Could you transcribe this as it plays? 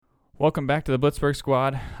Welcome back to the Blitzburg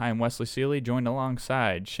Squad. I am Wesley Seeley, joined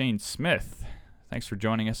alongside Shane Smith. Thanks for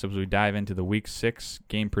joining us as we dive into the Week 6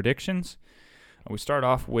 game predictions. We start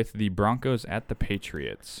off with the Broncos at the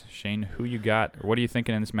Patriots. Shane, who you got? Or what are you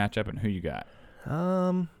thinking in this matchup, and who you got?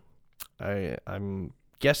 I'm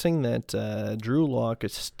guessing that Drew Lock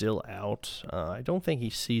is still out. I don't think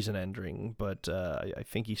he's season-ending, but I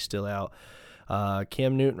think he's still out.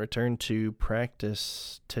 Cam Newton returned to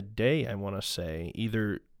practice today, I want to say.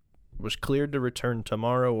 Either was cleared to return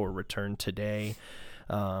tomorrow or return today.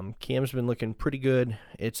 Cam's been looking pretty good.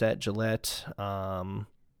 It's at Gillette. I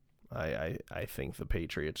think the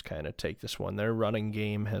Patriots kind of take this one. Their running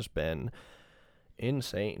game has been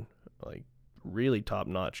insane, like really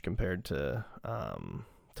top-notch compared to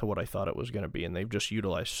what I thought it was going to be, and they've just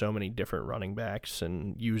utilized so many different running backs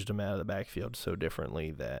and used them out of the backfield so differently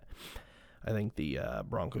that I think the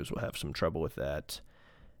Broncos will have some trouble with that.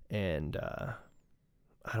 And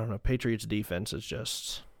I don't know, Patriots defense is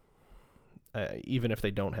just, even if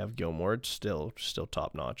they don't have Gilmore, it's still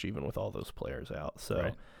top-notch, even with all those players out.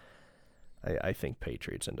 So right. I think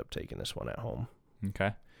Patriots end up taking this one at home.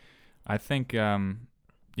 Okay. I think,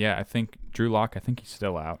 I think Drew Lock, I think he's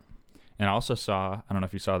still out. And I also saw, I don't know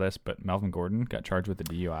if you saw this, but Melvin Gordon got charged with a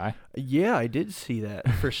DUI. Yeah, I did see that,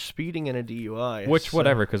 for speeding in a DUI. Which,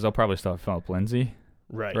 whatever, because they'll probably still have Philip Lindsay.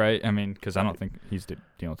 Right. Right? I mean, because I don't think he's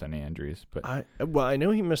dealing with any injuries. But I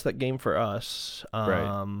know he missed that game for us. Right.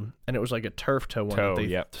 And it was like a turf toe one that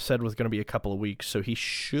they said was going to be a couple of weeks. So he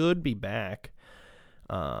should be back.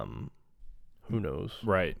 Who knows?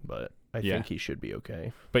 Right. But I think he should be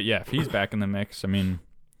okay. But yeah, if he's back in the mix, I mean,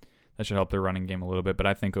 that should help their running game a little bit. But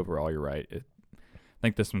I think overall you're right. I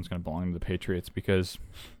think this one's going to belong to the Patriots because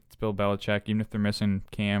it's Bill Belichick. Even if they're missing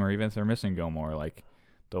Cam or even if they're missing Gilmore, like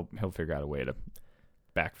he'll figure out a way to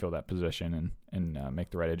backfill that position and make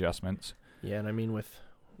the right adjustments. Yeah, and I mean with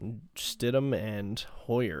Stidham and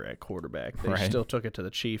Hoyer at quarterback, they still took it to the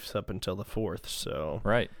Chiefs up until the fourth. So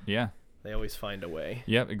right, yeah, they always find a way.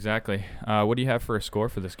 Yep, exactly. What do you have for a score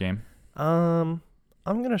for this game? I'm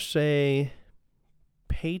gonna say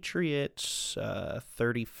Patriots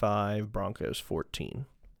 35, Broncos 14.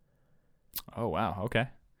 Oh wow, okay.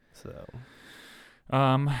 So.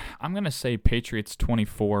 I'm going to say Patriots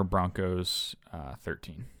 24, Broncos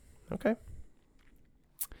 13. Okay.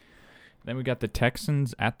 Then we got the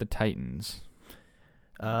Texans at the Titans.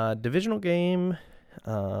 Divisional game.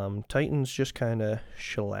 Titans just kind of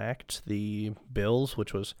shellacked the Bills,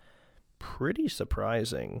 which was pretty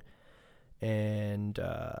surprising. And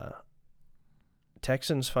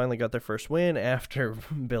Texans finally got their first win after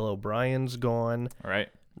Bill O'Brien's gone. All right.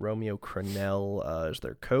 Romeo Crennel is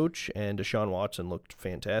their coach, and Deshaun Watson looked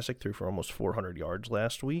fantastic, threw for almost 400 yards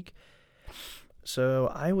last week. So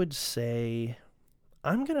I would say,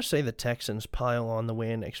 I'm going to say the Texans pile on the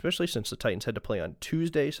win, especially since the Titans had to play on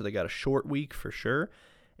Tuesday, so they got a short week for sure.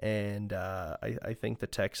 And I think the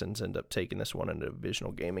Texans end up taking this one in a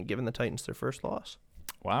divisional game and giving the Titans their first loss.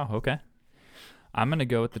 Wow, okay. I'm going to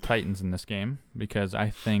go with the Titans in this game because I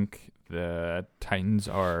think the Titans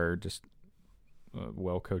are just a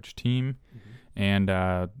well-coached team, and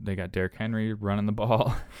they got Derrick Henry running the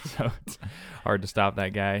ball, so it's hard to stop that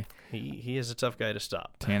guy. He is a tough guy to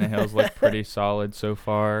stop. Tannehill's looked pretty solid so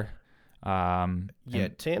far.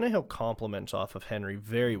 Tannehill complements off of Henry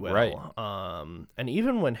very well. Right. And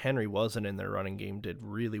even when Henry wasn't in their running game, did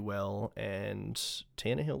really well. And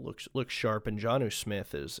Tannehill looks sharp. And Jonnu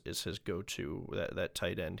Smith is his go-to, that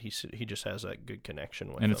tight end. He just has that good connection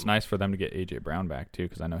with him. And it's nice for them to get A.J. Brown back, too,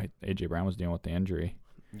 because I know A.J. Brown was dealing with the injury.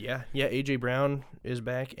 Yeah, A.J. Brown is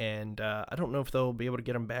back. And I don't know if they'll be able to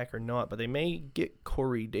get him back or not, but they may get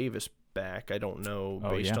Corey Davis back. I don't know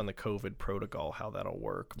based on the COVID protocol how that'll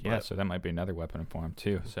work. Yeah, so that might be another weapon for him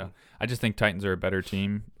too. So I just think Titans are a better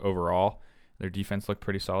team overall. Their defense looked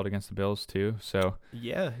pretty solid against the Bills too. So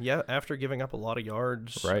yeah. After giving up a lot of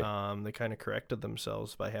yards, right. They kind of corrected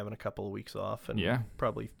themselves by having a couple of weeks off and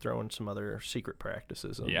probably throwing some other secret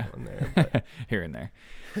practices in there, but. Here and there.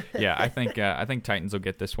 Yeah, I think Titans will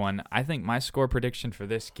get this one. I think my score prediction for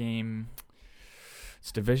this game,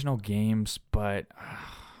 it's divisional games, but.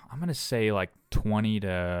 I'm going to say like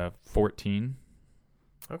 20-14.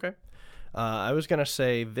 Okay. I was going to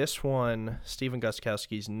say this one, Steven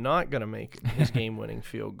Gostkowski's not going to make his game-winning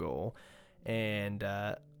field goal. And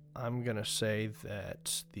I'm going to say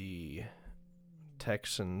that the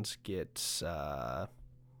Texans get, I'll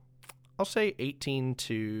say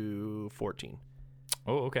 18-14.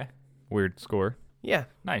 Oh, okay. Weird score. Yeah.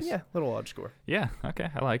 Nice. Yeah, little odd score. Yeah, okay.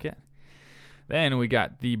 I like it. Then we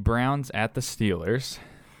got the Browns at the Steelers.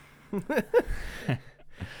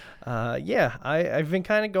 Yeah, I've been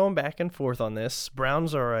kind of going back and forth on this.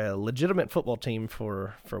 Browns are a legitimate football team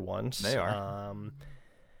for once. They are.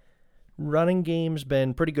 Running game's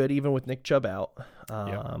been pretty good, even with Nick Chubb out.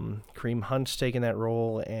 Yep. Kareem Hunt's taken that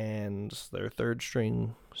role, and their third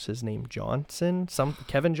string, what's his name, Johnson?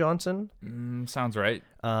 Kevin Johnson? Sounds right.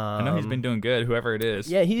 I know he's been doing good, whoever it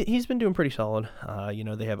is. Yeah, he's been doing pretty solid.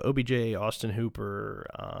 They have OBJ, Austin Hooper,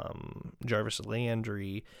 Jarvis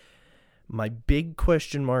Landry. My big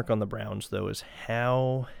question mark on the Browns, though, is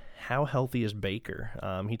how healthy is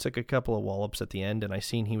Baker? He took a couple of wallops at the end, and I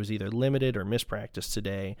seen he was either limited or mispracticed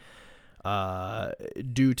today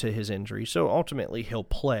due to his injury. So ultimately he'll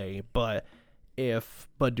play, but if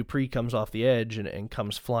Bud Dupree comes off the edge and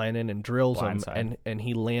comes flying in and drills Blindside. him and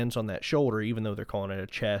he lands on that shoulder, even though they're calling it a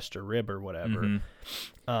chest or rib or whatever,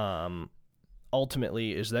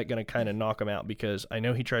 ultimately is that going to kind of knock him out? Because I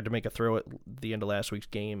know he tried to make a throw at the end of last week's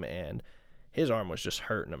game and his arm was just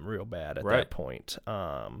hurting him real bad at that point.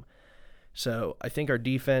 So I think our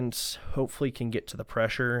defense hopefully can get to the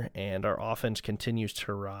pressure and our offense continues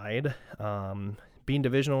to ride. Being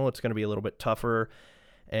divisional, it's going to be a little bit tougher.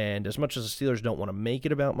 And as much as the Steelers don't want to make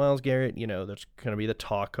it about Myles Garrett, that's going to be the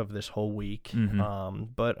talk of this whole week.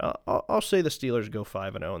 But I'll say the Steelers go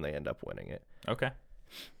 5-0 and they end up winning it. Okay.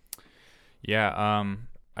 Yeah,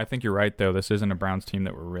 I think you're right, though. This isn't a Browns team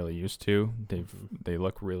that we're really used to. They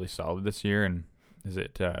look really solid this year. And is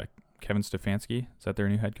it Kevin Stefanski? Is that their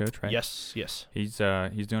new head coach, right? Yes. He's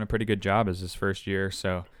doing a pretty good job as his first year,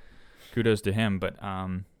 so kudos to him. But,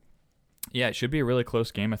 yeah, it should be a really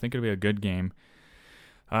close game. I think it'll be a good game.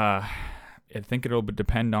 I think it'll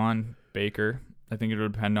depend on Baker. I think it'll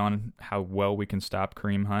depend on how well we can stop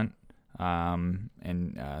Kareem Hunt and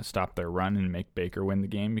stop their run and make Baker win the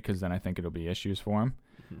game, because then I think it'll be issues for him.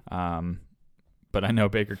 But I know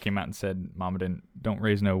Baker came out and said, Mama don't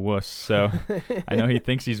raise no wuss. So I know he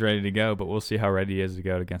thinks he's ready to go, but we'll see how ready he is to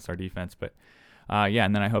go against our defense. But, yeah,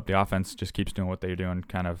 and then I hope the offense just keeps doing what they're doing,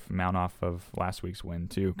 kind of mount off of last week's win,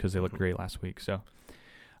 too, because they looked great last week. So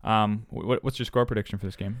what's your score prediction for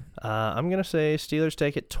this game? I'm going to say Steelers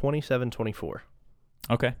take it 27-24.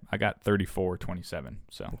 Okay, I got 34-27,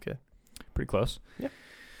 so okay, pretty close. Yeah.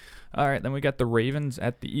 All right, then we got the Ravens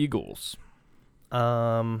at the Eagles.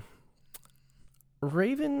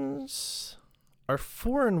 Ravens are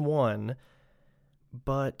 4-1,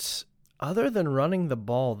 but other than running the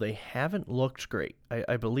ball, they haven't looked great.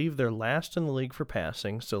 I believe they're last in the league for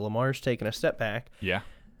passing, so Lamar's taken a step back. Yeah.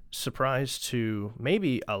 Surprise to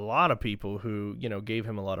maybe a lot of people who, gave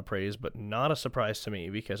him a lot of praise, but not a surprise to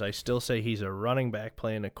me because I still say he's a running back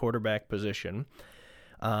playing a quarterback position.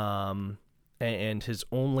 And his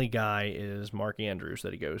only guy is Mark Andrews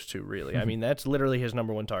that he goes to, really. I mean, that's literally his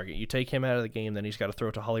number one target. You take him out of the game, then he's got to throw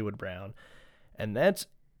it to Hollywood Brown. And that's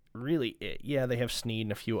really it. Yeah, they have Snead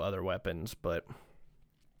and a few other weapons, but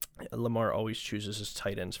Lamar always chooses his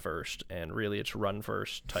tight ends first, and really it's run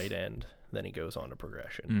first, tight end, then he goes on to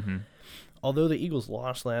progression. Although the Eagles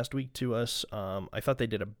lost last week to us, I thought they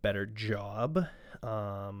did a better job.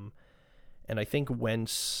 And I think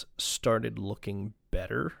Wentz started looking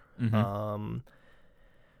better.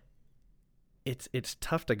 It's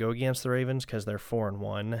tough to go against the Ravens because they're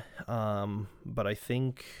 4-1. But I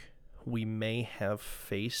think we may have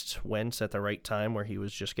faced Wentz at the right time where he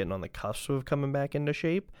was just getting on the cusp of coming back into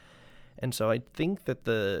shape. And so I think that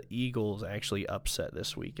the Eagles actually upset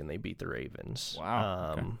this week and they beat the Ravens.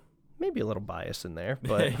 Wow. Okay. Maybe a little bias in there,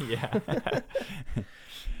 but yeah.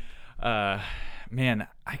 Man,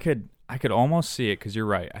 I could almost see it because you're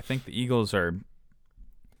right. I think the Eagles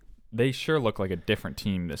they sure look like a different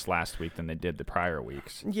team this last week than they did the prior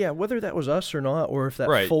weeks. Yeah, whether that was us or not, or if that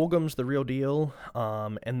Fulgham's the real deal,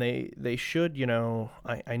 and they should,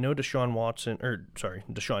 I know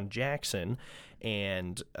Deshaun Jackson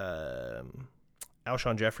and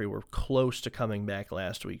Alshon Jeffrey were close to coming back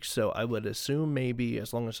last week, so I would assume maybe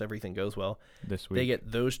as long as everything goes well, this week they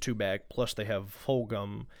get those two back, plus they have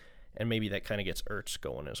Fulgham, and maybe that kind of gets Ertz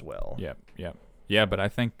going as well. Yep. Yeah, but I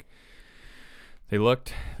think They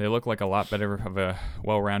looked like a lot better of a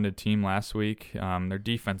well-rounded team last week. Their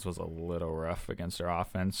defense was a little rough against our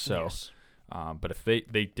offense. So, yes. But if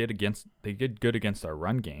they did good against our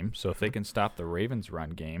run game. So if they can stop the Ravens' run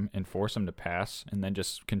game and force them to pass, and then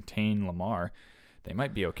just contain Lamar, they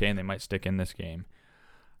might be okay and they might stick in this game.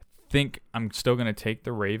 I think I'm still going to take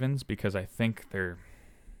the Ravens because I think they're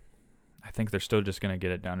still just going to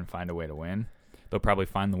get it done and find a way to win. They'll probably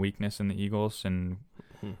find the weakness in the Eagles and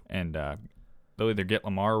they'll either get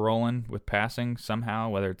Lamar rolling with passing somehow,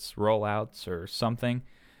 whether it's rollouts or something,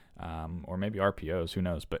 or maybe RPOs, who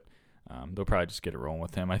knows. But They'll probably just get it rolling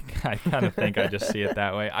with him. I kind of think I just see it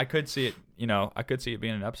that way. I could see it, I could see it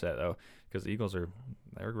being an upset though, because the Eagles they're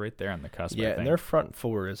right there on the cusp. Yeah, I think. and their front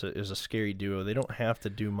four is a scary duo. They don't have to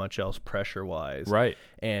do much else pressure wise, right?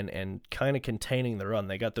 And kind of containing the run.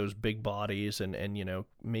 They got those big bodies, and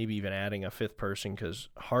maybe even adding a fifth person, because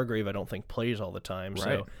Hargrave I don't think plays all the time. Right.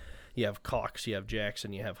 So you have Cox, you have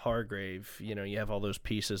Jackson, you have Hargrave. You have all those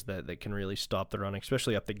pieces that can really stop the run,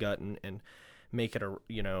 especially up the gut and make it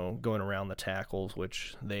going around the tackles,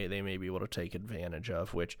 which they may be able to take advantage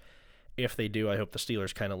of. Which, if they do, I hope the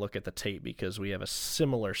Steelers kind of look at the tape, because we have a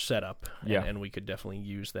similar setup, and we could definitely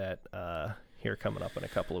use that here coming up in a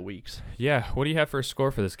couple of weeks. Yeah. What do you have for a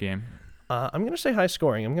score for this game? I'm going to say high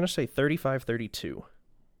scoring. I'm going to say 35-32.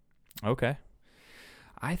 Okay.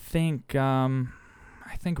 I think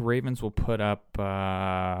Ravens will put up,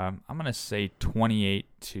 I'm going to say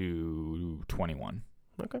 28-21.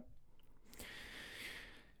 Okay.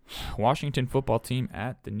 Washington football team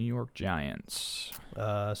at the New York Giants.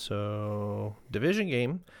 So division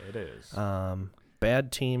game. It is.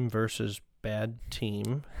 Bad team versus bad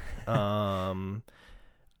team. I'm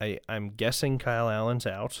guessing Kyle Allen's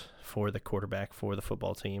out for the quarterback for the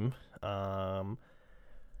football team.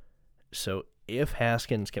 So if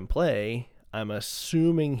Haskins can play, I'm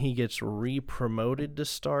assuming he gets re-promoted to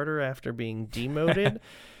starter after being demoted.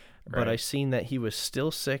 But I seen that he was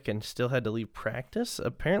still sick and still had to leave practice.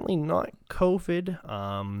 Apparently not COVID,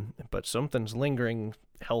 but something's lingering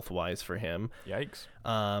health-wise for him. Yikes.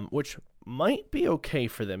 Which might be okay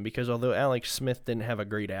for them, because although Alex Smith didn't have a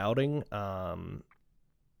great outing,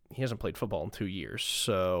 he hasn't played football in 2 years.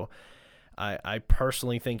 So I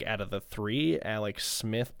personally think out of the three, Alex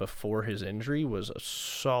Smith before his injury was a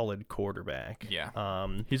solid quarterback. Yeah.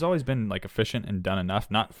 He's always been efficient and done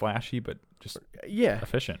enough, not flashy, but just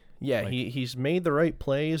efficient. Yeah, he's made the right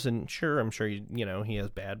plays, and I'm sure he has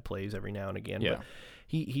bad plays every now and again. Yeah. But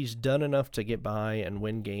he's done enough to get by and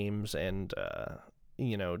win games, and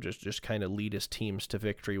just kind of lead his teams to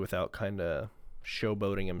victory without kind of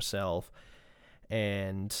showboating himself.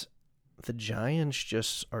 And the Giants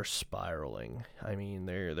just are spiraling. I mean,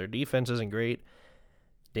 their defense isn't great.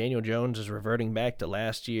 Daniel Jones is reverting back to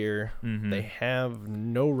last year. Mm-hmm. They have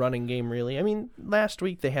no running game, really. I mean, last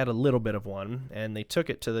week they had a little bit of one, and they took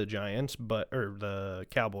it to the the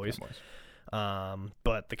Cowboys.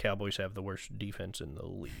 But the Cowboys have the worst defense in the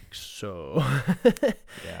league. So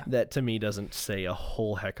that to me doesn't say a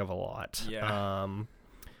whole heck of a lot. Yeah.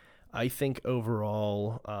 I think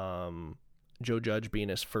overall, Joe Judge being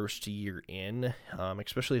his first year in,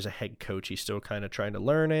 especially as a head coach, he's still kind of trying to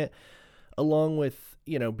learn it, along with,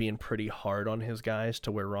 being pretty hard on his guys,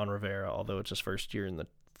 to where Ron Rivera, although it's his first year in the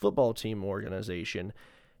football team organization,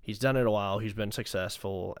 he's done it a while, he's been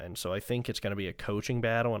successful, and so I think it's going to be a coaching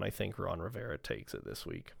battle, and I think Ron Rivera takes it this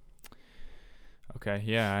week. Okay,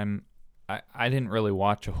 yeah, I didn't really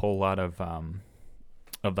watch a whole lot of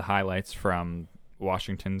the highlights from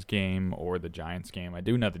Washington's game or the Giants game. I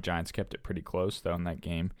do know the Giants kept it pretty close though in that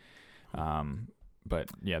game.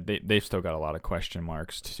 But yeah, they've still got a lot of question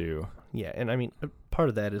marks too. Yeah, and I mean, part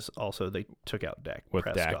of that is also they took out Dak with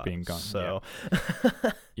Prescott, Dak being gone. So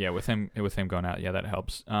yeah, with him going out, yeah, that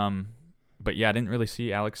helps. But yeah, I didn't really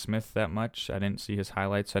see Alex Smith that much. I didn't see his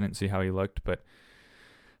highlights. I didn't see how he looked, but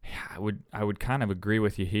yeah, I would kind of agree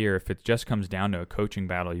with you here. If it just comes down to a coaching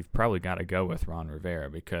battle, you've probably got to go with Ron Rivera,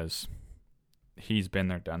 because he's been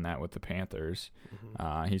there, done that with the Panthers.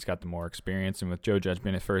 Mm-hmm. He's got the more experience, and with Joe Judge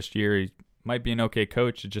being his first year, he might be an okay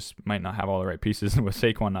coach. It just might not have all the right pieces. And with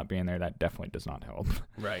Saquon not being there, that definitely does not help.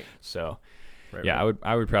 Right. So, right.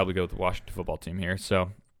 I would probably go with the Washington football team here. So,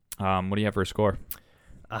 what do you have for a score?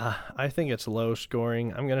 I think it's low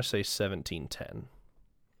scoring. I'm going to say 17-10.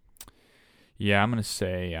 Yeah, I'm going to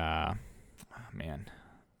say, I'm going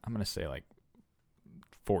to say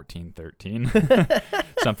 14-13.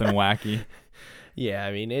 Something wacky. Yeah,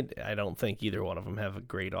 I mean, I don't think either one of them have a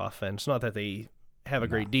great offense. Not that they have a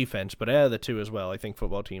great defense, but out of the two as well, I think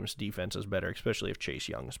football team's defense is better, especially if Chase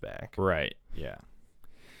Young's back. Right, yeah.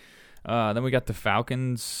 Then we got the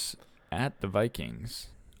Falcons at the Vikings.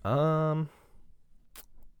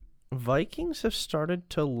 Vikings have started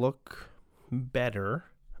to look better.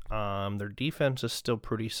 Their defense is still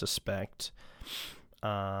pretty suspect.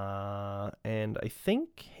 And I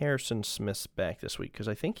think Harrison Smith's back this week, because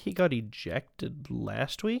I think he got ejected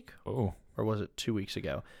last week. Oh. Or was it 2 weeks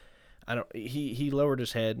ago? He lowered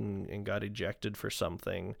his head and got ejected for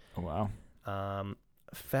something. Oh, wow.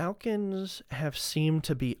 Falcons have seemed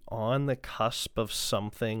to be on the cusp of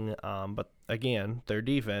something, but again, their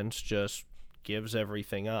defense just gives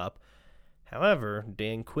everything up. However,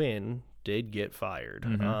 Dan Quinn did get fired.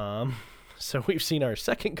 Mm-hmm. So we've seen our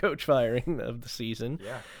second coach firing of the season.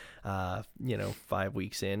 Yeah. 5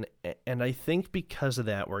 weeks in. And I think because of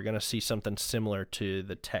that, we're going to see something similar to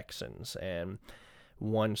the Texans. And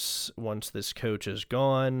once this coach is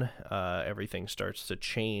gone, everything starts to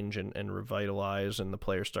change and revitalize, and the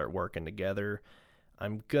players start working together.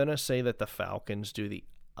 I'm going to say that the Falcons do the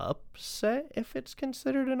upset, if it's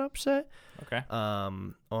considered an upset, Okay.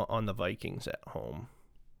 on the Vikings at home.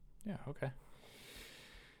 Yeah, okay.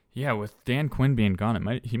 Yeah, with Dan Quinn being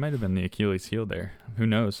gone, he might have been the Achilles heel there. Who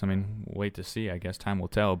knows? I mean, we'll wait to see. I guess time will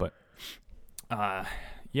tell. But,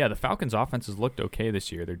 the Falcons' offense has looked okay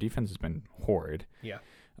this year. Their defense has been horrid. Yeah.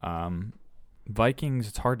 Vikings,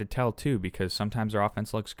 it's hard to tell, too, because sometimes their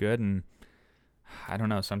offense looks good, and I don't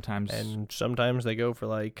know, sometimes they go for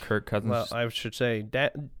like Kirk Cousins. Well, I should say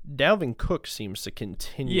Dalvin Cook seems to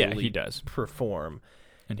continually he does perform.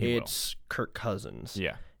 And it's Kirk Cousins.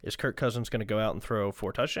 Yeah. Is Kirk Cousins going to go out and throw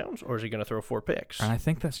 4 touchdowns, or is he going to throw 4 picks? And I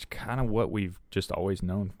think that's kind of what we've just always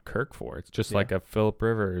known Kirk for. It's just like a Phillip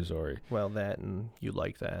Rivers or... Well, that, and you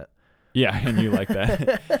like that. Yeah, and you like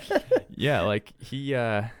that. Yeah, like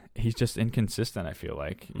he's just inconsistent, I feel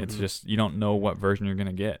like. Mm-hmm. It's just, you don't know what version you're going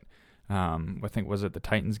to get. I think, was it the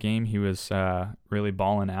Titans game? He was really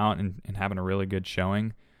balling out and having a really good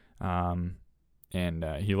showing. And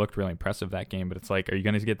he looked really impressive that game. But it's like, are you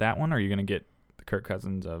going to get that one, or are you going to get the Kirk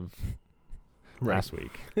Cousins of last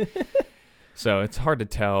week? So it's hard to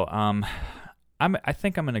tell. I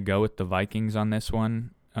think I'm going to go with the Vikings on this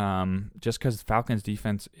one, just because the Falcons'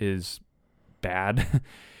 defense is bad.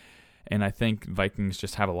 And I think Vikings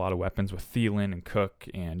just have a lot of weapons with Thielen and Cook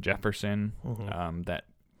and Jefferson, that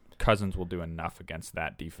Cousins will do enough against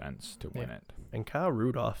that defense to win it. And Kyle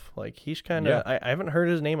Rudolph, like, he's kind of, I haven't heard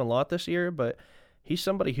his name a lot this year, but he's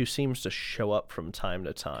somebody who seems to show up from time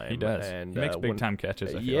to time. He does. And he makes big time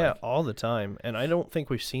catches, I feel like. All the time. And I don't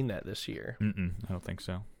think we've seen that this year. I don't think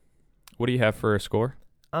so. What do you have for a score?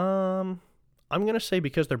 I'm going to say,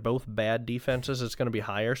 because they're both bad defenses, it's going to be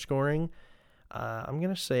higher scoring. I'm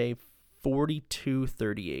going to say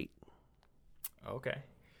 42-38. Okay.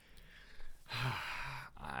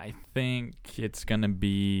 I think it's going to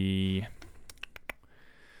be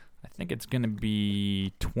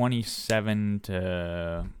 27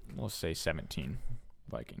 to, we'll say 17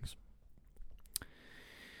 Vikings.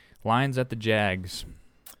 Lions at the Jags.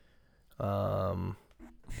 Another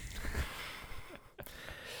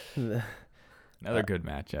good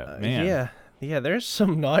matchup. Man. Yeah, there's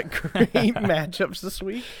some not great matchups this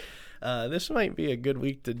week. This might be a good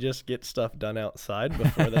week to just get stuff done outside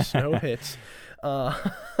before the snow hits.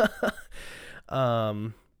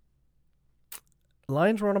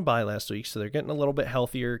 Lions were on a bye last week, so they're getting a little bit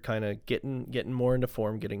healthier, kind of getting more into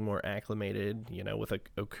form, getting more acclimated, with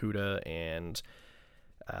Okudah and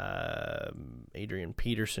Adrian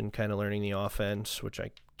Peterson kind of learning the offense, which I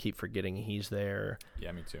keep forgetting he's there.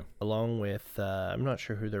 Yeah, me too. Along with, I'm not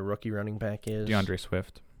sure who their rookie running back is. DeAndre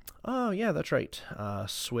Swift. Oh, yeah, that's right.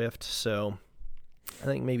 Swift. So I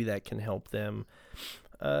think maybe that can help them.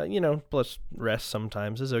 Plus rest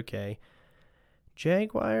sometimes is okay.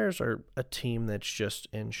 Jaguars are a team that's just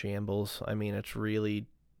in shambles. I mean, it's really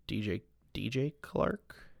DJ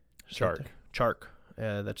Clark? Chark.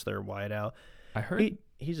 That's their wideout. I heard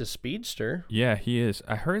he's a speedster. Yeah, he is.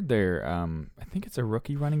 I heard their I think it's a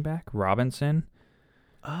rookie running back, Robinson.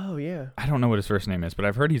 Oh, yeah. I don't know what his first name is, but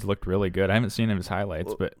I've heard he's looked really good. I haven't seen his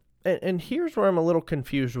highlights, but... And here's where I'm a little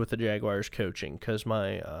confused with the Jaguars coaching, because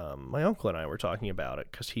my uncle and I were talking about it,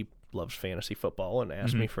 because he loves fantasy football and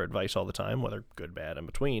asks me for advice all the time, whether good, bad, in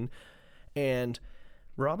between. And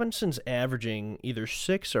Robinson's averaging either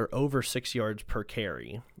 6 or over 6 yards per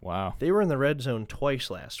carry. Wow. They were in the red zone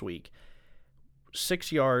twice last week.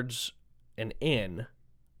 6 yards and in,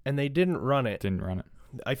 and they didn't run it.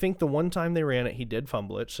 I think the one time they ran it, he did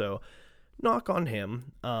fumble it, so knock on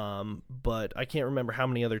him. But I can't remember how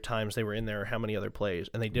many other times they were in there or how many other plays,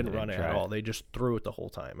 and they didn't run it at all. They just threw it the whole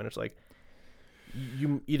time. And it's like,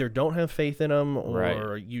 you either don't have faith in them,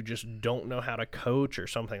 or you just don't know how to coach, or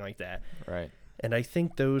something like that. Right. And I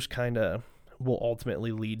think those kind of will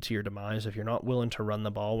ultimately lead to your demise if you're not willing to run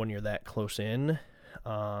the ball when you're that close in,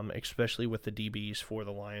 especially with the DBs for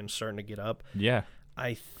the Lions starting to get up. Yeah.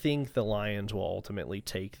 I think the Lions will ultimately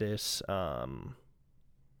take this, whether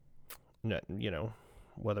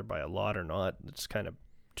by a lot or not. It's kind of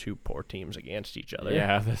two poor teams against each other.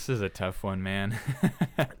 Yeah, this is a tough one, man.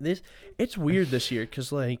 It's weird this year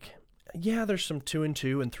because, there's some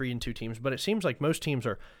 2-2 and 3-2 teams, but it seems like most teams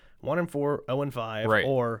are 1-4, 0-5, right.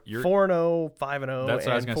 or 4-0, 5-0, that's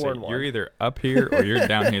what I was and going to 4-1. say. You're either up here or you're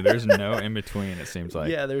down here. There's no in between, it seems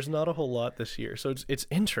like. Yeah, there's not a whole lot this year, so it's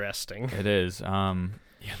interesting. It is.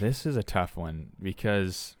 Yeah, this is a tough one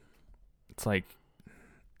because it's like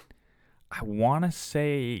I want to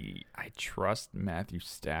say I trust Matthew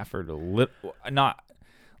Stafford a little. Not.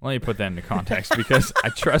 Let me put that into context because I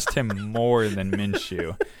trust him more than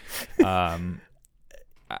Minshew.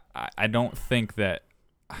 I don't think that.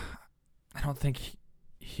 I don't think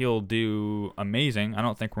he'll do amazing. I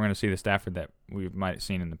don't think we're going to see the Stafford that we might have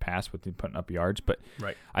seen in the past with him putting up yards, but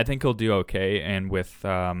right. I think he'll do okay. And with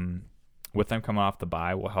them coming off the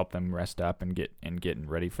bye, will help them rest up and getting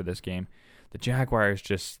ready for this game. The Jaguars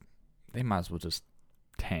they might as well just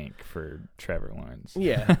tank for Trevor Lawrence.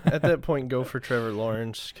 Yeah, at that point, go for Trevor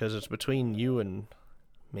Lawrence because it's between you and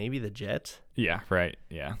maybe the Jets. Yeah, right.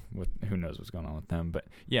 Yeah, who knows what's going on with them, but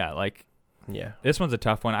yeah, yeah, this one's a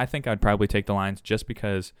tough one. I think I'd probably take the Lions just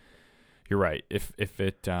because you're right. If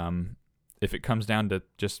it comes down to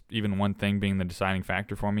just even one thing being the deciding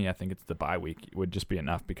factor for me, I think it's the bye week would just be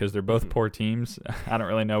enough because they're both poor teams. I don't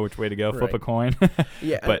really know which way to go. Flip a coin.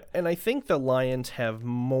 Yeah, but and I think the Lions have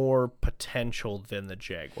more potential than the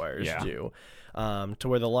Jaguars do, to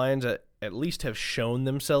where the Lions at least have shown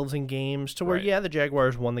themselves in games to where, the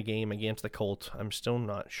Jaguars won the game against the Colts. I'm still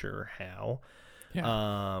not sure how.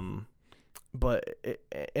 Yeah.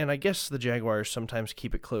 And I guess the Jaguars sometimes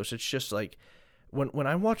keep it close. It's just like when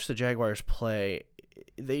I watch the Jaguars play,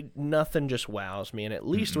 nothing just wows me. And at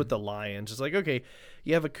least with the Lions, it's like, okay,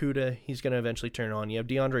 you have Okudah, he's going to eventually turn on. You have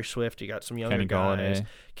DeAndre Swift, you got some younger guys.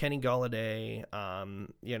 Kenny Golladay.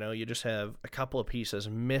 You just have a couple of pieces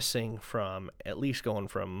missing from at least going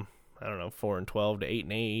from 4-12 to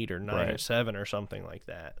 8-8 or 9-7 or something like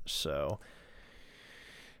that. So.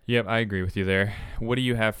 Yep, I agree with you there. What do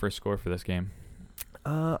you have for a score for this game?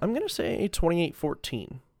 I'm going to say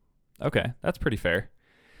 28-14. Okay, that's pretty fair.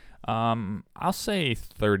 I'll say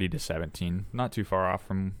 30-17. Not too far off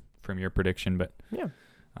from your prediction, but yeah.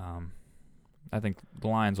 I think the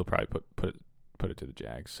Lions will probably put it to the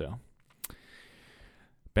Jags. So,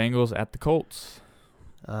 Bengals at the Colts.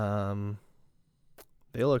 They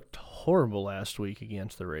looked horrible last week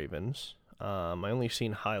against the Ravens. I only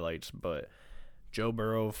seen highlights, but Joe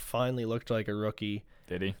Burrow finally looked like a rookie.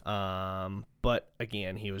 Did he? But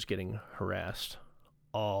again, he was getting harassed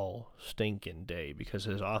all stinking day because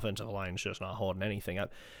his offensive line's just not holding anything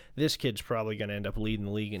up. This kid's probably going to end up leading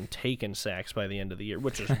the league in taking sacks by the end of the year,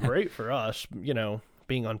 which is great for us,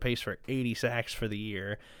 being on pace for 80 sacks for the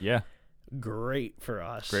year. Yeah. Great for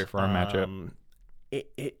us. Great for our matchup.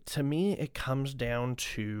 It to me, it comes down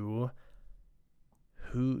to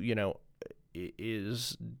who,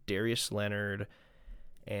 is Darius Leonard,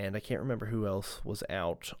 and I can't remember who else was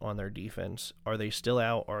out on their defense. Are they still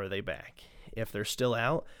out or are they back? If they're still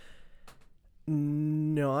out,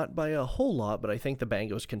 not by a whole lot, but I think the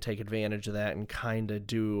Bengals can take advantage of that and kind of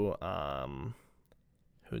do who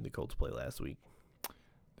did the Colts play last week?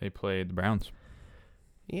 They played the Browns.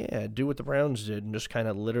 Yeah, do what the Browns did and just kind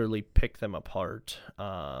of literally pick them apart.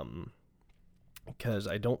 Because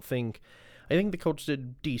I think the Colts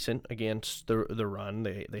did decent against the run.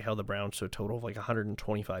 They held the Browns to a total of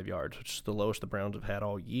 125 yards, which is the lowest the Browns have had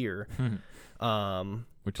all year.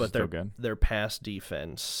 Which is still good. Their pass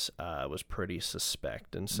defense was pretty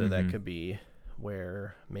suspect, and so that could be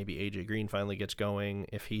where maybe A.J. Green finally gets going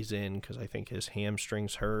if he's in, because I think his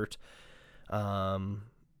hamstring's hurt.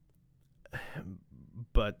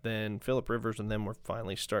 But then Phillip Rivers and them were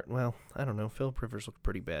finally starting. Well, I don't know. Phillip Rivers looked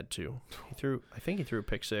pretty bad too. I think he threw a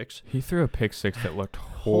pick six. He threw a pick six that looked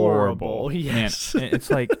horrible. Yes. Man, it's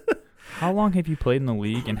like, how long have you played in the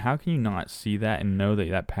league, and how can you not see that and know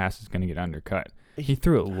that pass is going to get undercut? He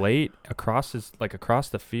threw it late across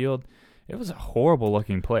the field. It was a horrible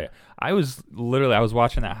looking play. I was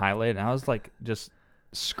watching that highlight and I was just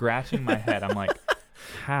scratching my head. I'm like,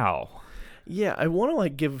 how? Yeah, I want to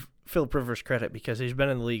give Phillip Rivers credit because he's been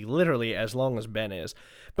in the league literally as long as Ben is.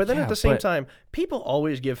 But then at the same time, people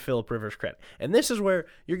always give Phillip Rivers credit. And this is where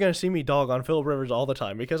you're going to see me dog on Phillip Rivers all the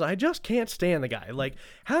time because I just can't stand the guy.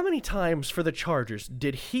 How many times for the Chargers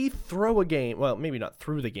did he throw a game? Well, maybe not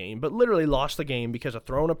through the game, but literally lost the game because of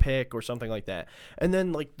throwing a pick or something like that. And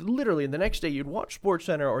then, literally the next day you'd watch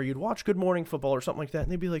SportsCenter or you'd watch Good Morning Football or something like that,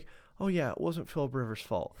 and they'd be like, oh, yeah, it wasn't Phillip Rivers'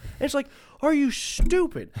 fault. And it's like, are you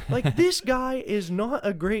stupid? This guy is not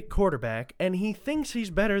a great quarterback, and he thinks he's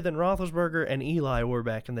better than Roethlisberger and Eli were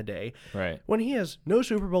back in the day. Right. When he has no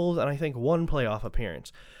Super Bowls and I think one playoff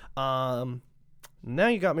appearance. Now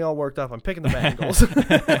you got me all worked up. I'm picking the Bengals.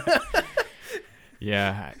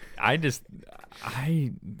 Yeah,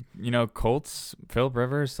 Colts, Phillip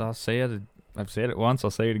Rivers, I've said it once,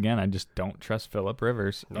 I'll say it again. I just don't trust Phillip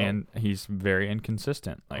Rivers, and he's very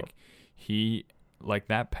inconsistent. That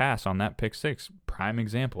pass on that pick six, prime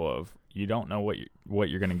example you don't know what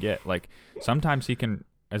you're gonna get. Like sometimes he can,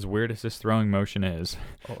 as weird as his throwing motion is,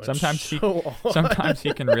 sometimes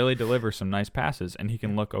he can really deliver some nice passes and he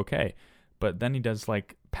can look okay. But then he does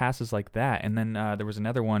like passes like that, and then there was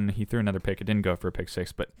another one. He threw another pick. It didn't go for a pick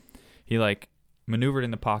six, but he like maneuvered in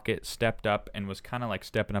the pocket, stepped up, and was kind of like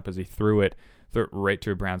stepping up as he threw it right to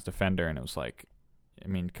a Browns defender. And it was like, I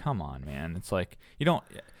mean, come on, man. It's like you don't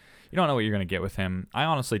know what you're gonna get with him. I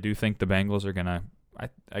honestly do think the Bengals are gonna.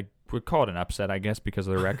 I would call it an upset, I guess, because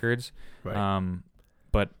of the records. Right.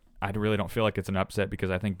 But I really don't feel like it's an upset because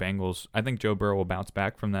I think Joe Burrow will bounce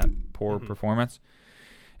back from that poor performance.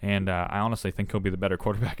 And I honestly think he'll be the better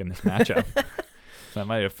quarterback in this matchup. So that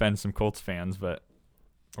might offend some Colts fans,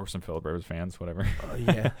 or some Phillip Rivers fans, whatever.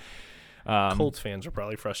 Yeah. Colts fans are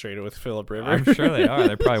probably frustrated with Phillip Rivers. I'm sure they are.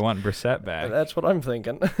 They're probably wanting Brissett back. That's what I'm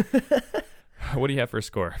thinking. What do you have for a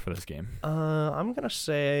score for this game? I'm gonna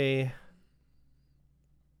say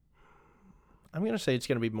it's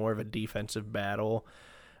gonna be more of a defensive battle.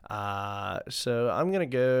 So I'm gonna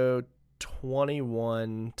go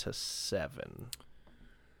 21-7.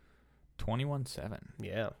 21-7.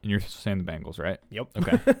 Yeah. And you're saying the Bengals, right? Yep.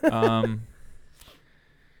 Okay.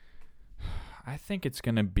 I think it's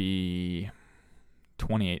going to be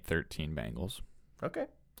 28-13 Bengals. Okay.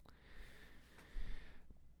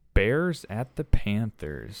 Bears at the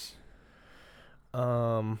Panthers.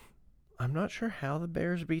 I'm not sure how the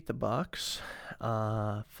Bears beat the Bucs.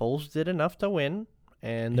 Foles did enough to win,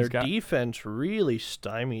 and their defense really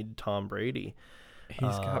stymied Tom Brady.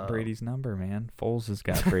 He's got Brady's number, man. Foles has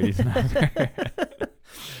got Brady's number.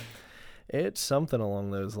 It's something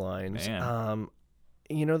along those lines. Man.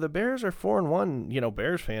 The Bears are 4-1.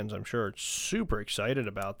 Bears fans, I'm sure, are super excited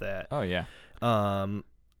about that. Oh, yeah. I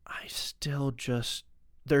still just...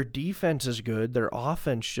 Their defense is good. Their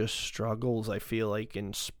offense just struggles, I feel like,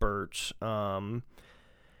 in spurts. And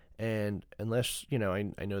unless,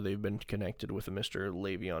 I know they've been connected with a Mr.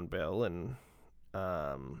 Le'Veon Bell, and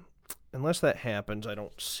unless that happens, I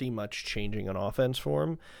don't see much changing on offense for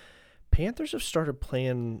them. Panthers have started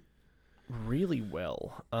playing really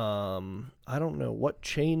well. I don't know what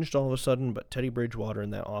changed all of a sudden, but Teddy Bridgewater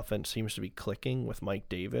in that offense seems to be clicking with Mike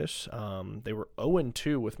Davis. They were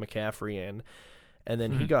 0-2 with McCaffrey in, and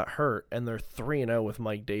then he got hurt, and they're 3-0 with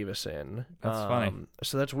Mike Davis in. That's funny.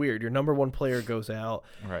 So that's weird. Your number one player goes out.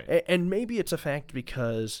 Right. And maybe it's a fact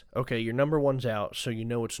because, okay, your number one's out, so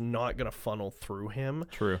it's not going to funnel through him.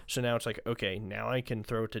 True. So now it's like, okay, now I can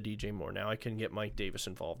throw it to DJ Moore. Now I can get Mike Davis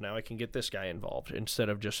involved. Now I can get this guy involved instead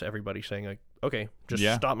of just everybody saying, like, okay, just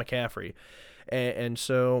stop McCaffrey. And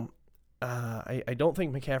so I don't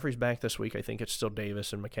think McCaffrey's back this week. I think it's still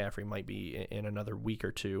Davis, and McCaffrey might be in another week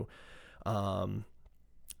or two.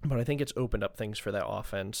 But I think it's opened up things for that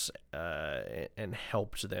offense and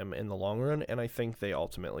helped them in the long run, and I think they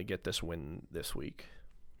ultimately get this win this week.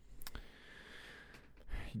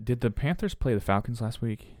 Did the Panthers play the Falcons last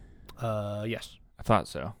week? Yes. I thought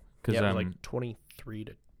so. It was like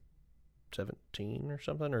 23-17 or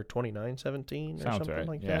something, or 29-17 or something right.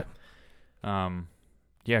 like that.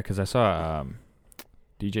 Yeah, because I saw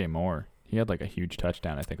DJ Moore. He had like a huge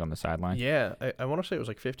touchdown, I think, on the sideline. Yeah, I want to say it was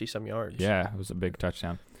like 50-some yards. Yeah, it was a big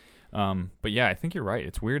touchdown. But yeah, I think you're right.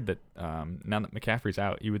 It's weird that now that McCaffrey's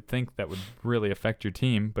out, you would think that would really affect your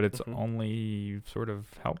team, but it's only sort of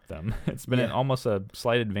helped them. It's been almost a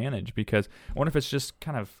slight advantage because I wonder if it's just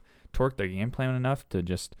kind of torqued their game plan enough to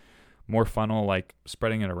just more funnel, like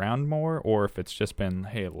spreading it around more, or if it's just been,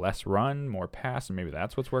 hey, less run, more pass, and maybe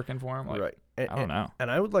that's what's working for him. Like, right. I don't know.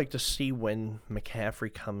 And I would like to see when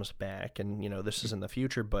McCaffrey comes back, and, this is in the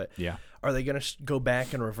future, but are they going to go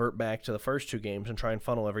back and revert back to the first two games and try and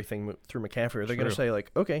funnel everything through McCaffrey? Or are they going to say,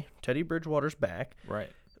 like, okay, Teddy Bridgewater's back. Right.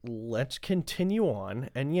 Let's continue on.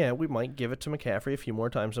 And, we might give it to McCaffrey a few more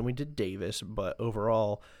times than we did Davis, but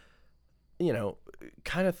overall,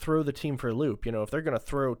 kind of throw the team for a loop. If they're going to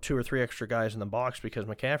throw 2 or 3 extra guys in the box because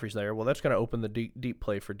McCaffrey's there, well, that's going to open the deep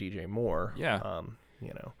play for DJ Moore. Yeah.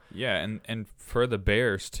 Yeah, and for the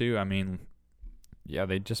Bears too. I mean,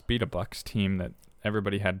 they just beat a Bucs team that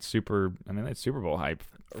everybody had Super Bowl hype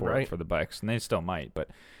for the Bucs, and they still might. But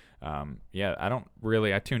I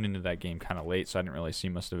tuned into that game kind of late, so I didn't really see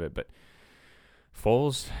most of it. But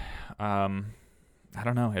Foles, I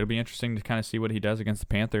don't know. It'll be interesting to kind of see what he does against the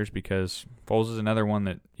Panthers because Foles is another one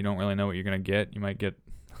that you don't really know what you're going to get. You might get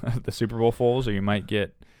the Super Bowl Foles, or you might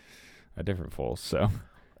get a different Foles. So.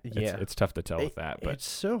 It's tough to tell with that. But it's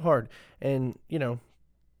so hard. And,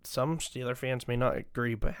 some Steeler fans may not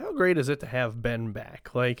agree, but how great is it to have Ben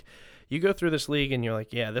back? Like, you go through this league and you're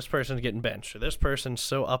like, yeah, this person's getting benched, or this person's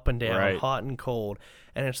so up and down, hot and cold.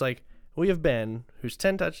 And it's like, we have Ben, who's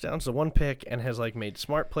 10 touchdowns to 1 pick and has like made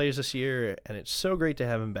smart plays this year, and it's so great to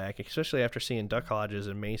have him back, especially after seeing Duck Hodges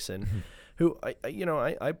and Mason, who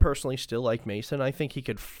I personally still like Mason. I think he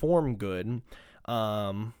could form good,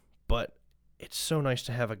 but it's so nice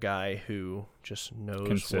to have a guy who just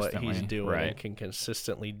knows what he's doing and can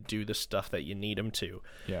consistently do the stuff that you need him to.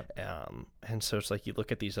 Yeah. And so it's like you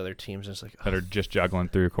look at these other teams and it's like, that are just juggling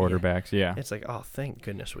through quarterbacks. Yeah. It's like, oh, thank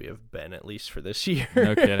goodness we have Ben at least for this year.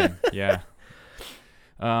 No kidding. Yeah.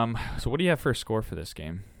 So what do you have for a score for this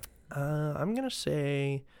game? I'm gonna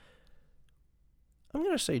say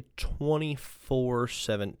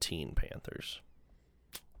 24-17 Panthers.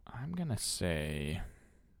 I'm gonna say,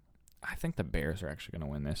 I think the Bears are actually going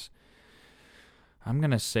to win this. I'm going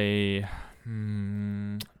to say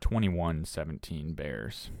 21-17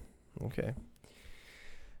 Bears. Okay.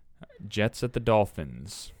 Jets at the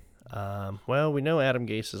Dolphins. Well, we know Adam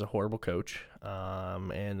Gase is a horrible coach,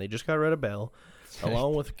 and they just got rid of Bell,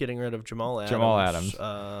 along with getting rid of Jamal Adams.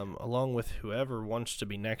 Along with whoever wants to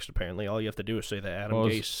be next, apparently. All you have to do is say that Adam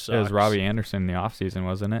Gase sucks. It was Robbie Anderson in the offseason,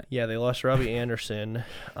 wasn't it? Yeah, they lost Robbie Anderson.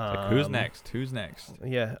 Who's next? Who's next?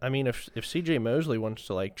 Yeah, I mean, if C.J. Mosley wants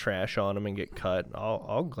to, like, trash on him and get cut,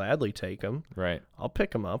 I'll gladly take him. Right. I'll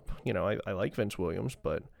pick him up. You know, I like Vince Williams,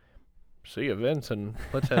 but see you, Vince, and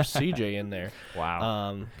let's have C.J. in there.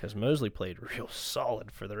 Wow. Because Mosley played real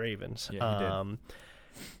solid for the Ravens. Yeah, he did.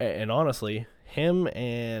 And honestly, him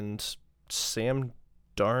and Sam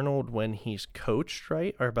Darnold, when he's coached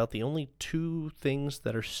right, are about the only two things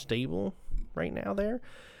that are stable right now there.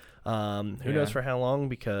 Who knows for how long,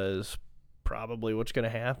 because probably what's going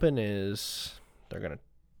to happen is they're going to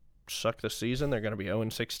suck the season. They're going to be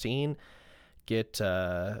 0-16, get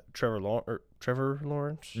Trevor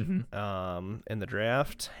Lawrence in the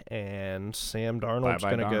draft, and Sam Darnold's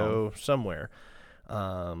going to go somewhere.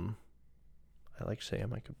 I like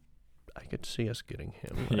Sam. I could see us getting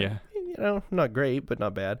him. Yeah. You know, not great, but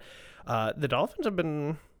not bad. The Dolphins have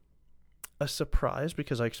been a surprise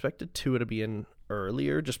because I expected Tua to be in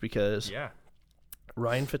earlier just because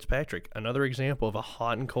Ryan Fitzpatrick, another example of a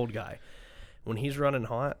hot and cold guy. When he's running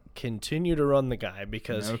hot, continue to run the guy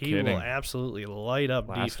because will absolutely light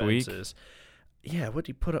up defenses. Yeah, what did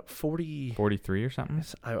he put up? 43 or something?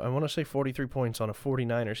 I want to say 43 points on a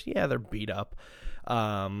 49ers. Yeah, they're beat up.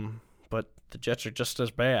 But the Jets are just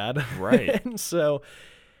as bad. Right. And so,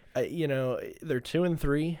 they're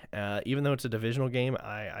 2-3. Even though it's a divisional game,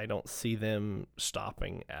 I don't see them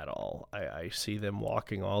stopping at all. I see them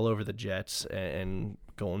walking all over the Jets and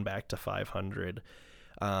going back to 500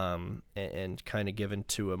 and kind of giving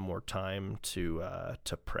Tua more time to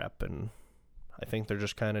prep. And I think they're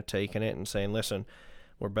just kind of taking it and saying, listen,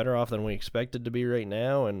 we're better off than we expected to be right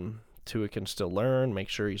now, and Tua can still learn, make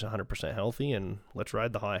sure he's 100% healthy, and let's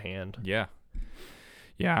ride the hot hand. Yeah.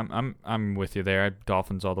 Yeah, I'm with you there.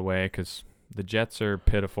 Dolphins all the way because the Jets are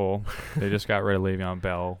pitiful. They just got rid of Le'Veon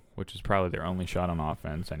Bell, which is probably their only shot on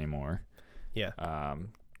offense anymore. Yeah.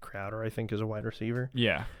 Crowder, I think, is a wide receiver.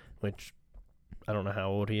 Yeah. Which I don't know how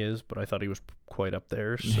old he is, but I thought he was quite up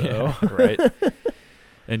there. So yeah, right.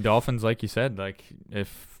 And Dolphins, like you said, like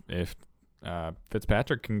if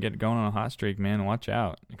Fitzpatrick can get going on a hot streak, man, watch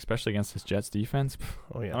out. Especially against this Jets defense.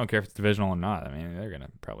 Oh, yeah. I don't care if it's divisional or not. I mean, they're going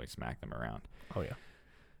to probably smack them around. Oh, yeah.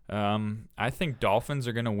 I think Dolphins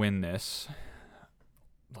are going to win this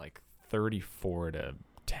like 34-10.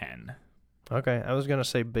 Okay, I was going to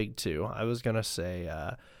say big two. I was going to say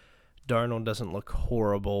Darnold doesn't look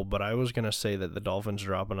horrible, but I was going to say that the Dolphins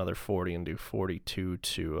drop another 40 and do 42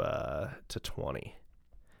 to 20.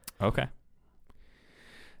 Okay.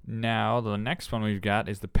 Now, the next one we've got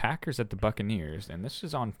is the Packers at the Buccaneers, and this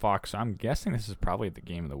is on Fox, so I'm guessing this is probably the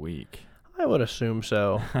game of the week. I would assume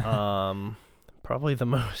so. Probably the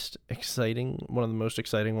most exciting, one of the most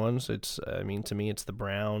exciting ones. To me, it's the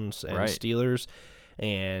Browns and Steelers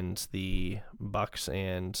and the Bucs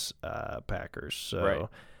and Packers. So,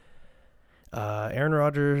 Aaron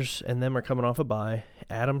Rodgers and them are coming off a bye.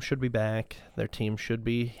 Adam should be back. Their team should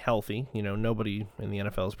be healthy. You know, nobody in the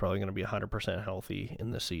NFL is probably going to be 100% healthy in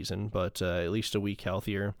this season, but at least a week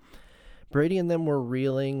healthier. Brady and them were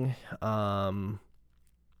reeling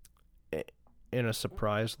in a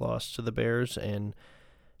surprise loss to the Bears, and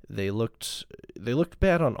they looked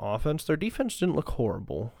bad on offense. Their defense didn't look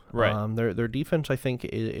horrible. Right. Their defense, I think,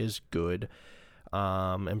 is good.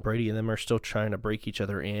 And Brady and them are still trying to break each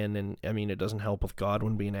other in, and I mean, it doesn't help with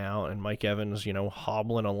Godwin being out and Mike Evans,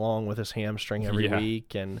 hobbling along with his hamstring every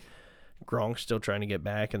week, and Gronk's still trying to get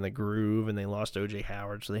back in the groove, and they lost O.J.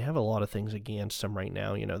 Howard, so they have a lot of things against them right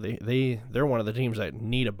now. They're one of the teams that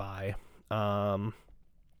need a bye.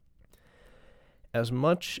 As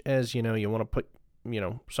much as you want to put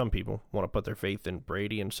some people want to put their faith in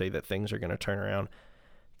Brady and say that things are going to turn around.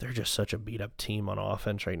 They're just such a beat-up team on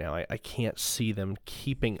offense right now. I can't see them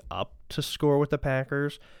keeping up to score with the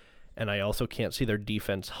Packers, and I also can't see their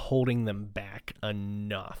defense holding them back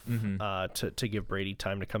enough to give Brady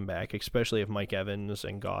time to come back, especially if Mike Evans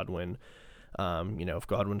and Godwin, if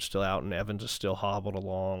Godwin's still out and Evans is still hobbled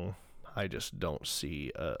along. I just don't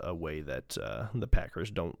see a way that the Packers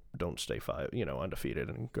don't stay undefeated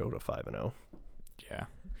and go to 5-0.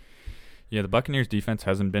 Yeah, the Buccaneers defense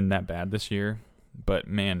hasn't been that bad this year. But,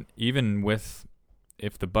 man, if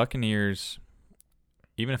the Buccaneers,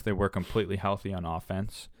 even if they were completely healthy on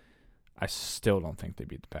offense, I still don't think they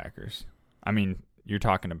beat the Packers. I mean, you're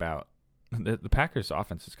talking about the Packers'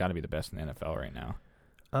 offense has got to be the best in the NFL right now.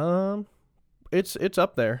 It's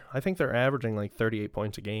up there. I think they're averaging like 38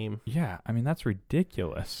 points a game. Yeah, I mean, that's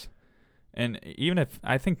ridiculous. And even if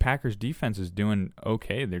I think Packers' defense is doing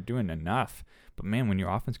okay, they're doing enough. But, man, when your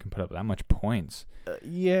offense can put up that much points.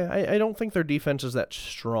 I don't think their defense is that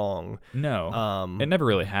strong. No. It never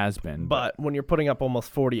really has been. But when you're putting up almost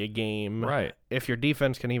 40 a game, right? If your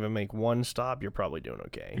defense can even make one stop, you're probably doing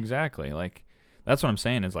okay. Exactly. Like, that's what I'm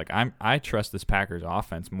saying is, like, I trust this Packers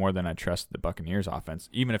offense more than I trust the Buccaneers offense,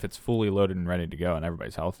 even if it's fully loaded and ready to go and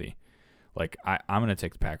everybody's healthy. Like, I'm going to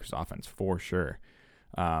take the Packers offense for sure.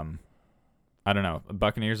 I don't know. The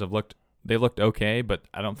Buccaneers looked okay, but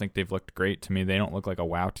I don't think they've looked great to me. They don't look like a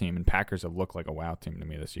wow team, and Packers have looked like a wow team to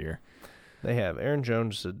me this year. They have. Aaron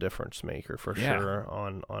Jones is a difference maker for sure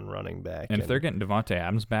on running back. And if they're getting Devontae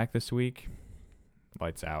Adams back this week,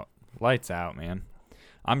 lights out. Lights out, man.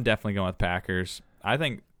 I'm definitely going with Packers. I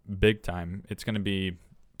think big time it's going to be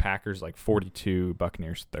Packers like 42,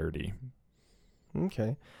 Buccaneers 30.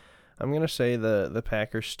 Okay. I'm going to say the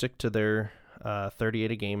Packers stick to their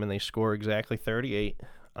 38 a game, and they score exactly 38.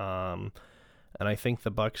 And I think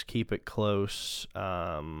the Bucs keep it close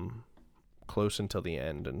until the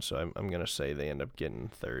end, and so I'm going to say they end up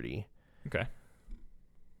getting 30. Okay.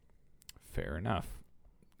 Fair enough.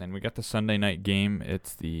 Then we got the Sunday night game.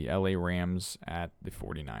 It's the LA Rams at the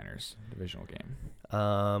 49ers, divisional game.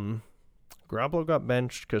 Garoppolo got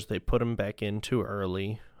benched because they put him back in too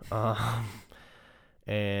early.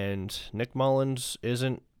 And Nick Mullins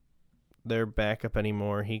isn't their backup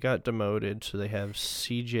anymore. He got demoted, so they have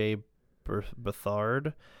C.J.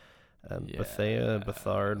 Beathard,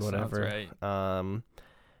 Beathard, whatever. Right.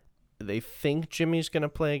 They think Jimmy's going to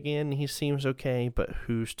play again. He seems okay, but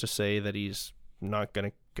who's to say that he's not going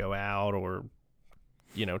to go out or,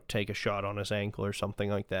 take a shot on his ankle or something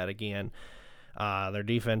like that again. Their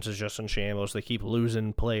defense is just in shambles. They keep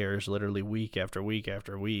losing players literally week after week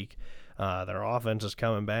after week. Their offense is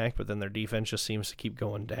coming back, but then their defense just seems to keep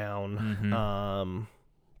going down. Mm-hmm.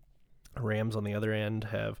 Rams, on the other end,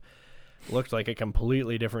 have looked like a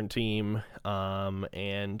completely different team,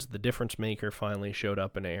 and the difference maker finally showed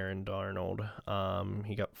up in Aaron Darnold.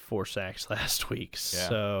 He got 4 sacks last week,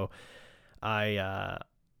 so I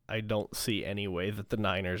don't see any way that the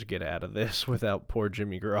Niners get out of this without poor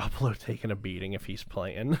Jimmy Garoppolo taking a beating if he's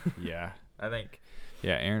playing. Yeah, I think.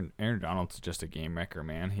 Yeah, Aaron Donald's just a game wrecker,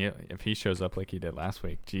 man. If he shows up like he did last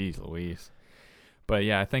week, geez Louise. But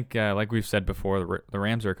yeah, I think like we've said before, the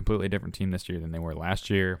Rams are a completely different team this year than they were last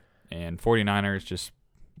year. And 49ers just,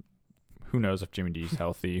 who knows if Jimmy G's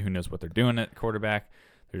healthy? Who knows what they're doing at quarterback?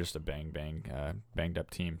 They're just a banged up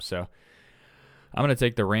team. So I'm going to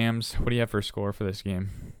take the Rams. What do you have for a score for this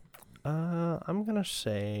game? I'm going to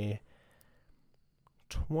say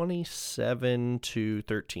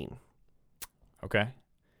 27-13. Okay.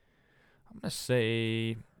 I'm going to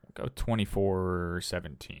say go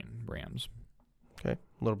 24-17 Rams. Okay,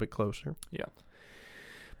 a little bit closer. Yeah.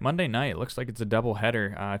 Monday night, looks like it's a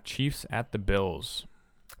doubleheader. Chiefs at the Bills.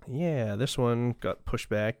 Yeah, this one got pushed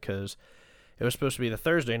back because it was supposed to be the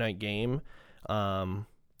Thursday night game. Oh,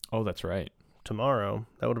 that's right. Tomorrow.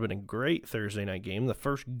 That would have been a great Thursday night game, the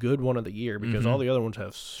first good one of the year, because all the other ones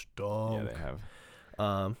have stunk. Yeah, they have.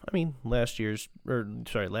 Last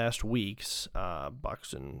week's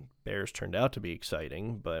Bucs and Bears turned out to be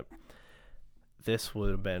exciting, but this would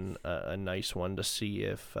have been a nice one to see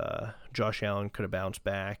if Josh Allen could have bounced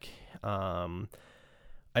back.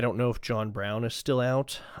 I don't know if John Brown is still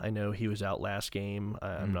out. I know he was out last game.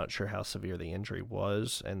 I'm not sure how severe the injury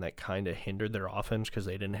was, and that kind of hindered their offense because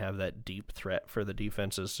they didn't have that deep threat for the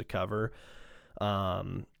defenses to cover.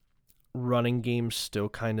 Running game's still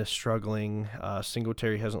kind of struggling.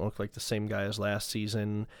 Singletary hasn't looked like the same guy as last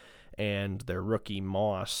season, and their rookie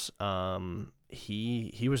Moss,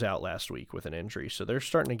 he was out last week with an injury, so they're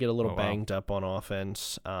starting to get a little wow. banged up on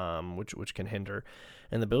offense, which can hinder.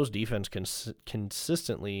 And the Bills' defense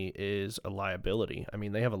consistently is a liability. I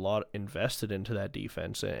mean, they have a lot invested into that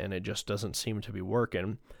defense, and it just doesn't seem to be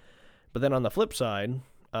working. But then on the flip side,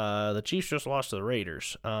 the Chiefs just lost to the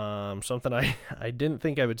Raiders, something I didn't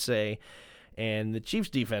think I would say. And the Chiefs'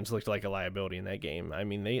 defense looked like a liability in that game. I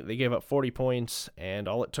mean, they gave up 40 points, and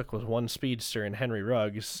all it took was one speedster in Henry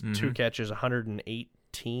Ruggs, 2 catches,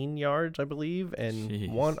 118 yards, I believe, and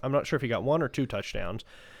Jeez. I'm not sure if he got 1 or 2 touchdowns.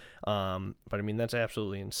 But I mean, that's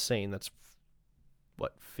absolutely insane. That's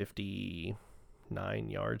 59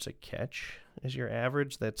 yards a catch is your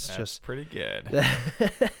average. That's just pretty good.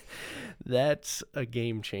 That's a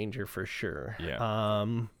game changer for sure. Yeah.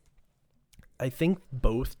 I think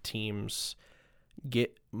both teams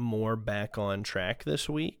get more back on track this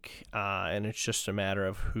week, and it's just a matter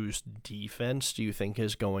of whose defense do you think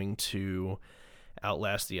is going to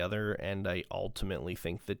outlast the other, and I ultimately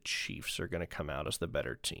think the Chiefs are going to come out as the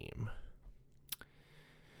better team.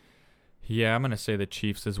 Yeah, I'm going to say the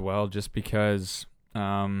Chiefs as well, just because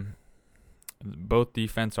both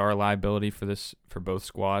defense are a liability for both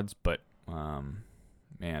squads, but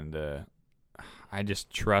I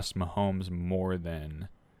just trust Mahomes more than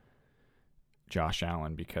Josh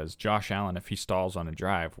Allen, because Josh Allen, if he stalls on a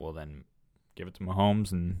drive, well, then give it to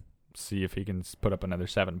Mahomes and see if he can put up another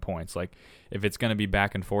 7 points. Like, if it's going to be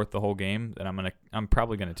back and forth the whole game, then I'm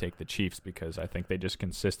probably going to take the Chiefs, because I think they just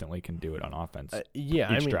consistently can do it on offense.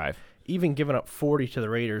 Each drive. Even giving up 40 to the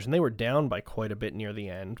Raiders, and they were down by quite a bit near the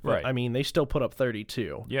end. But, right. I mean, they still put up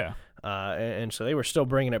 32. Yeah. And so they were still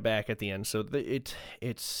bringing it back at the end. So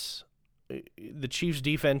it's the Chiefs'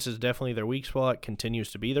 defense is definitely their weak spot,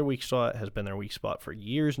 continues to be their weak spot, has been their weak spot for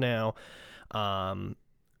years now.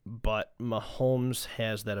 But Mahomes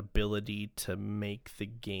has that ability to make the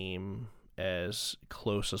game as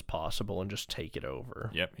close as possible and just take it over.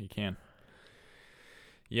 Yep, he can.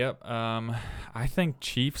 Yep. I think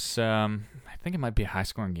Chiefs, I think it might be a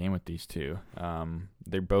high-scoring game with these two.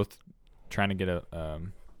 They're both trying to get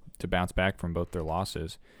to bounce back from both their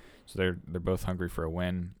losses. So they're both hungry for a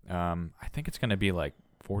win. I think it's going to be like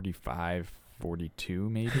 45-42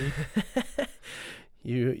 maybe.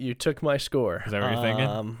 You took my score. Is that what you're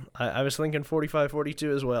thinking? I was thinking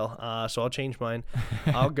 45-42 as well. So I'll change mine.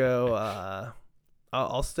 I'll go.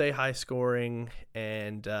 I'll stay high scoring,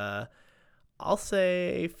 and I'll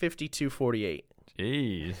say 52-48.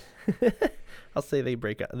 Jeez. I'll say they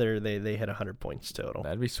break out. They hit 100 points total.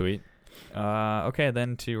 That'd be sweet. Okay,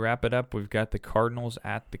 then to wrap it up, we've got the Cardinals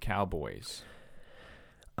at the Cowboys.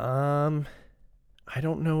 I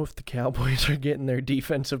don't know if the Cowboys are getting their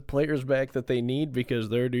defensive players back that they need, because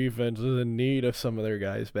their defense is in need of some of their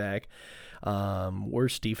guys back.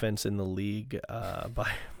 Worst defense in the league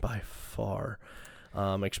by far.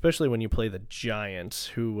 Especially when you play the Giants,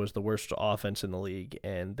 who was the worst offense in the league,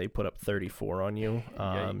 and they put up 34 on you.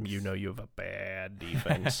 You know you have a bad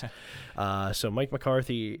defense. So Mike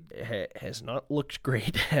McCarthy has not looked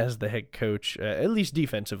great as the head coach, at least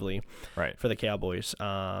defensively, right, for the Cowboys.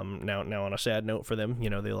 Now on a sad note for them,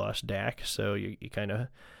 they lost Dak, so you kind of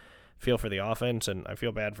feel for the offense, and I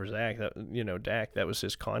feel bad for Zach. Dak, that was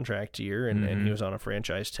his contract year, and he was on a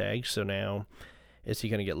franchise tag, so now, is he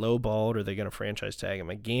going to get lowballed, or are they going to franchise tag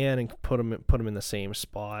him again and put him in the same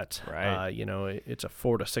spot? Right. It's a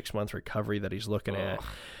 4 to 6 month recovery that he's looking at.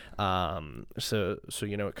 So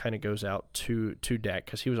it kind of goes out to Dak,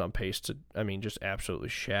 because he was on pace to, just absolutely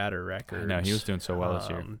shatter records. No, he was doing so well this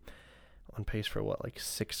year. On pace for like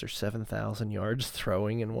 6,000 or 7,000 yards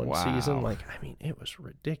throwing in one Wow. season. It was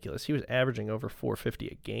ridiculous. He was averaging over 450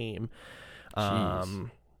 a game.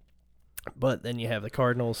 Jeez. But then you have the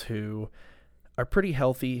Cardinals, who are pretty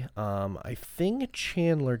healthy. I think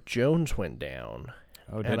Chandler Jones went down.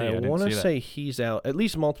 Oh, did and he? I want to see say he's out at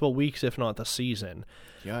least multiple weeks, if not the season.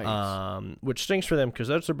 Yikes. Which stinks for them, because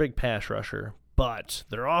that's their big pass rusher. But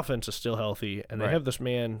their offense is still healthy, and they have this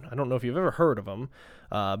man, I don't know if you've ever heard of him.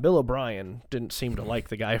 Bill O'Brien didn't seem to like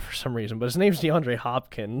the guy for some reason, but his name's DeAndre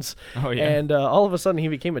Hopkins. Oh, yeah. And all of a sudden, he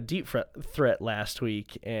became a deep threat last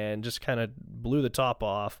week and just kind of blew the top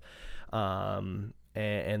off.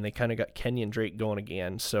 And they kind of got Kenyon Drake going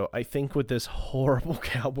again. So I think with this horrible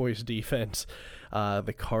Cowboys defense,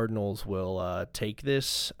 the Cardinals will take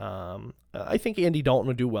this. I think Andy Dalton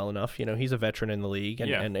would do well enough. He's a veteran in the league,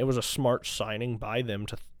 and it was a smart signing by them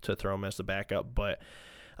to throw him as the backup. But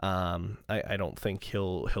I don't think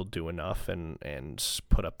he'll do enough and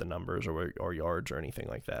put up the numbers or yards or anything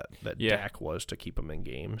like that Dak was to keep him in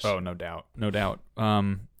games. Oh, no doubt.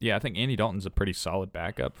 I think Andy Dalton's a pretty solid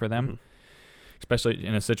backup for them. especially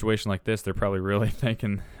in a situation like this, they're probably really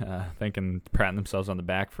patting themselves on the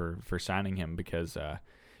back for signing him because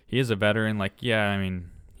he is a veteran. Like, yeah, I mean,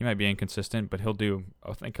 he might be inconsistent, but I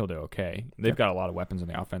think he'll do okay. They've got a lot of weapons in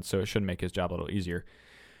the offense, so it should make his job a little easier.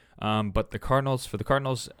 But the Cardinals,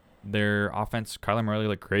 their offense, Kyler Murray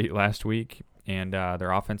looked great last week, and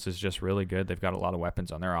their offense is just really good. They've got a lot of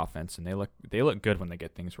weapons on their offense, and they look good when they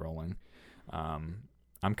get things rolling.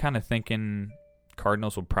 I'm kind of thinking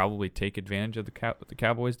Cardinals will probably take advantage of the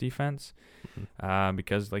Cowboys defense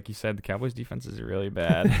because, like you said, the Cowboys defense is really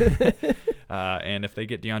bad. And if they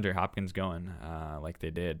get DeAndre Hopkins going like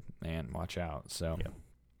they did, man, watch out. So,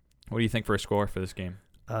 What do you think for a score for this game?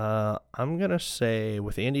 I'm going to say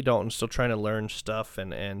with Andy Dalton still trying to learn stuff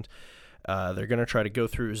and they're going to try to go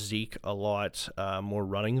through Zeke a lot more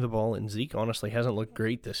running the ball, and Zeke honestly hasn't looked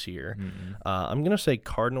great this year. I'm going to say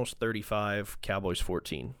Cardinals 35, Cowboys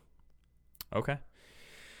 14. Okay.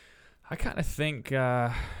 I kind of think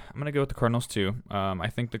I'm going to go with the Cardinals too. I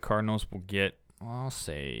think the Cardinals will get, I'll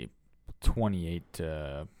say,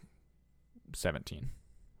 28-17.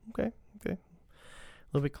 Okay. A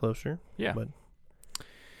little bit closer. Yeah. But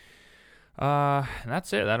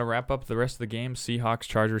that's it. That'll wrap up the rest of the game. Seahawks,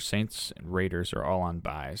 Chargers, Saints, and Raiders are all on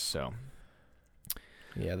byes. So,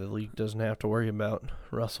 yeah, the league doesn't have to worry about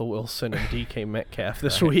Russell Wilson and DK Metcalf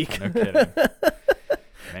this week. No kidding.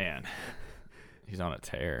 Man, he's on a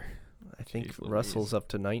tear. I think Jeez Russell's Louise. up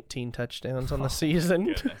to 19 touchdowns on the season.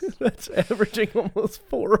 Goodness. That's averaging almost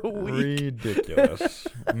 4 a week. Ridiculous.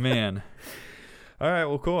 Man. All right,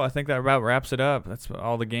 well, cool. I think that about wraps it up. That's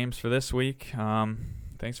all the games for this week.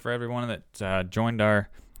 Thanks for everyone that joined our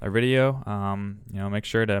video. Make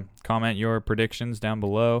sure to comment your predictions down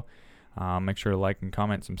below. Make sure to like and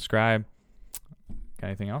comment, subscribe. Got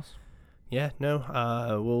anything else? Yeah,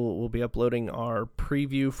 no. We'll be uploading our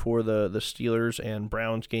preview for the Steelers and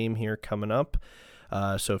Browns game here coming up.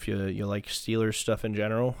 So if you like Steelers stuff in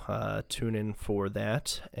general, tune in for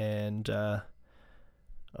that. And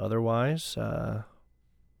otherwise, I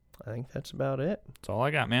think that's about it. That's all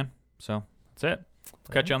I got, man. So that's it.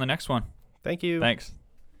 Catch you on the next one. Thank you. Thanks.